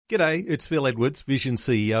G'day, it's Phil Edwards, Vision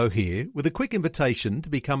CEO here, with a quick invitation to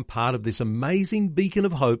become part of this amazing beacon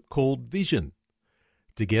of hope called Vision.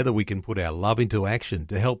 Together we can put our love into action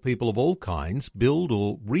to help people of all kinds build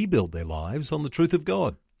or rebuild their lives on the truth of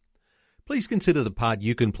God. Please consider the part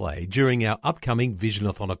you can play during our upcoming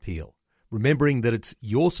Visionathon appeal, remembering that it's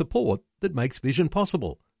your support that makes Vision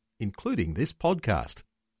possible, including this podcast.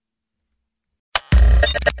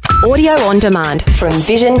 Audio on demand from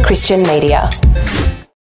Vision Christian Media.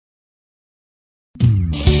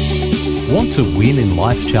 Want to win in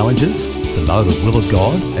life's challenges? To know the will of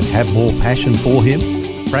God and have more passion for Him?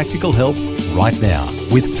 Practical help right now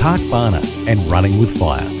with Tak Bhana and Running with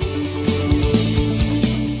Fire.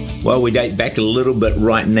 Well, we date back a little bit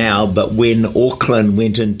right now, but when Auckland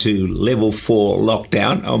went into level 4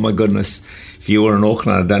 lockdown, oh my goodness, if you were in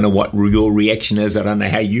Auckland, I don't know what your reaction is. I don't know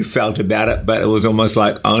how you felt about it, but it was almost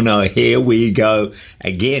like, oh no, here we go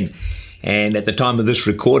again. And at the time of this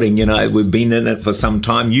recording, we've been in it for some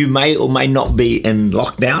time. You may or may not be in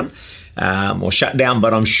lockdown or shut down,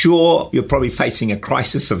 but I'm sure you're probably facing a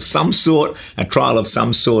crisis of some sort, a trial of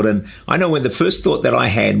some sort. And I know when the first thought that I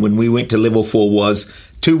had when we went to level 4 was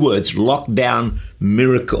 2 words: lockdown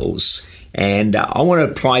miracles. And I want to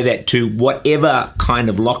apply that to whatever kind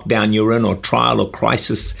of lockdown you're in or trial or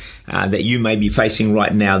crisis that you may be facing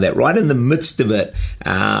right now, that right in the midst of it,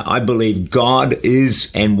 I believe God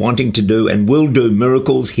is and wanting to do and will do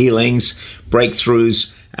miracles, healings,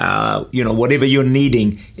 breakthroughs, whatever you're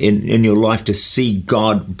needing in your life to see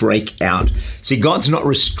God break out. See, God's not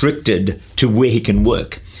restricted to where He can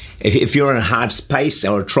work. If you're in a hard space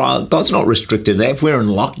or a trial, God's not restricted there. If we're in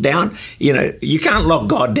lockdown, you can't lock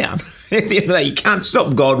God down. You can't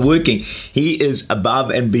stop God working. He is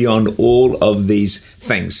above and beyond all of these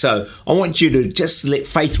things. So I want you to just let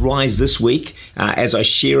faith rise this week as I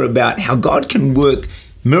share about how God can work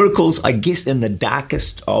miracles, I guess, in the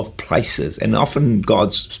darkest of places. And often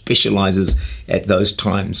God specializes at those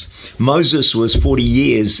times. Moses was 40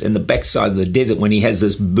 years in the backside of the desert when he has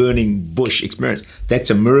this burning bush experience. That's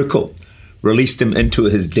a miracle. Released him into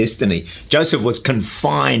his destiny. Joseph was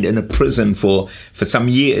confined in a prison for some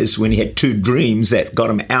years when he had 2 dreams that got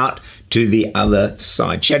him out to the other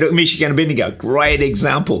side. Shadrach, Meshach, and Abednego, great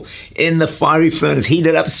example. In the fiery furnace,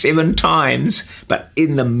 heated up 7 times, but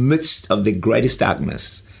in the midst of the greatest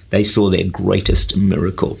darkness, they saw their greatest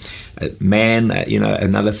miracle.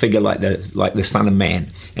 Another figure like the Son of Man,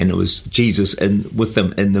 and it was Jesus with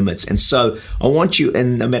them in the midst. And so I want you,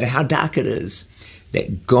 and no matter how dark it is,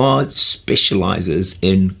 that God specializes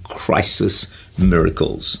in crisis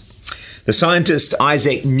miracles. The scientist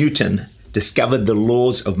Isaac Newton discovered the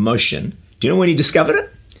laws of motion. Do you know when he discovered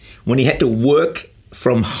it? When he had to work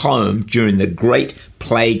from home during the Great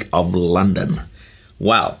Plague of London.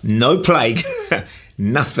 Wow, no plague,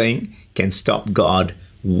 nothing can stop God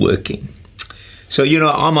working. So,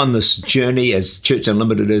 I'm on this journey as Church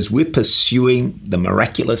Unlimited is. We're pursuing the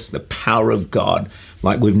miraculous, the power of God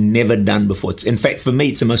like we've never done before. In fact, for me,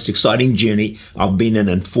 it's the most exciting journey I've been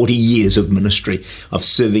in 40 years of ministry, of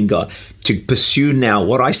serving God. To pursue now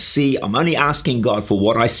what I see, I'm only asking God for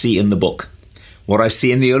what I see in the book, what I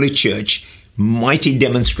see in the early church, mighty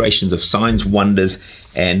demonstrations of signs, wonders,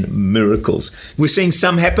 and miracles. We're seeing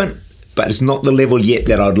some happen, but it's not the level yet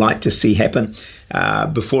that I'd like to see happen.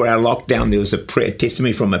 Before our lockdown, there was a prayer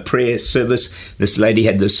testimony from a prayer service. This lady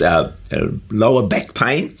had this lower back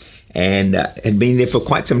pain and had been there for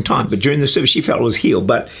quite some time. But during the service, she felt it was healed.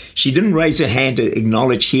 But she didn't raise her hand to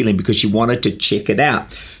acknowledge healing because she wanted to check it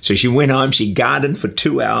out. So she went home, she gardened for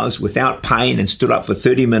 2 hours without pain and stood up for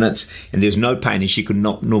 30 minutes, and there's no pain, and she could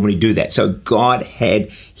not normally do that. So God had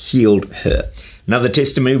healed her. Another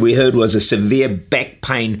testimony we heard was a severe back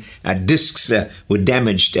pain. Discs were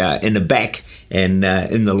damaged in the back, and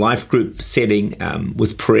in the life group setting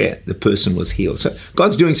with prayer, the person was healed. So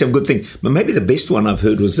God's doing some good things. But maybe the best one I've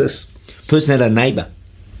heard was this. A person had a neighbor,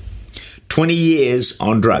 20 years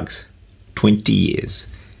on drugs, 20 years.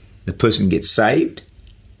 The person gets saved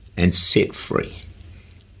and set free.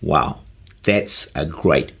 Wow. That's a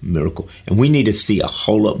great miracle. And we need to see a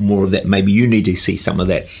whole lot more of that. Maybe you need to see some of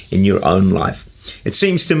that in your own life. It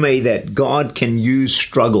seems to me that God can use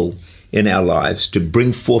struggle in our lives to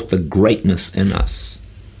bring forth the greatness in us.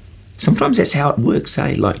 Sometimes that's how it works,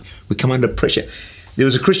 like we come under pressure. There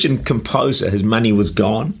was a Christian composer, his money was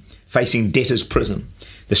gone, facing debtor's prison.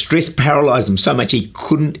 The stress paralyzed him so much he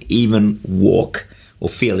couldn't even walk or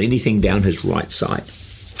feel anything down his right side.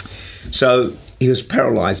 So he was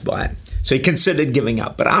paralyzed by it. So he considered giving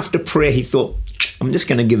up. But after prayer, he thought, I'm just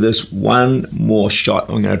going to give this one more shot.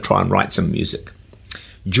 I'm going to try and write some music.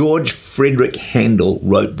 George Frederick Handel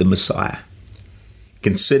wrote The Messiah.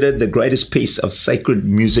 considered the greatest piece of sacred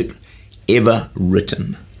music ever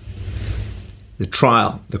written. The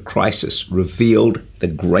trial, the crisis, revealed the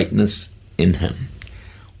greatness in him.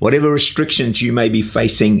 Whatever restrictions you may be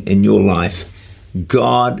facing in your life,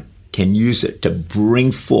 God can use it to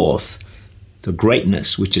bring forth the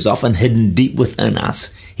greatness which is often hidden deep within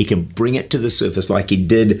us. He can bring it to the surface like he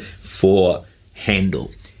did for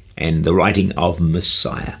Handel and the writing of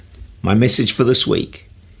Messiah. My message for this week: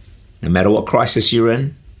 no matter what crisis you're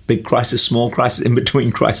in, big crisis, small crisis, in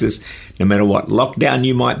between crisis, no matter what lockdown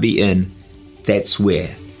you might be in, that's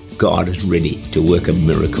where God is ready to work a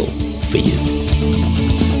miracle for you.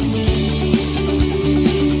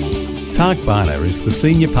 Tak Bhana is the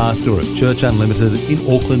Senior Pastor of Church Unlimited in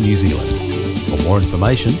Auckland, New Zealand. For more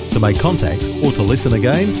information, to make contact or to listen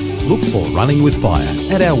again, look for Running with Fire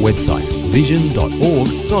at our website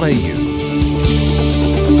vision.org.au.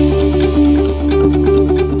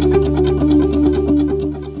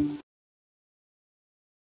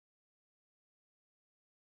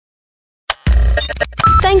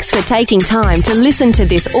 Thanks for taking time to listen to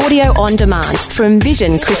this audio on demand from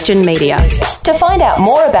Vision Christian Media. To find out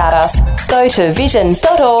more about us, go to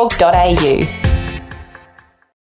vision.org.au.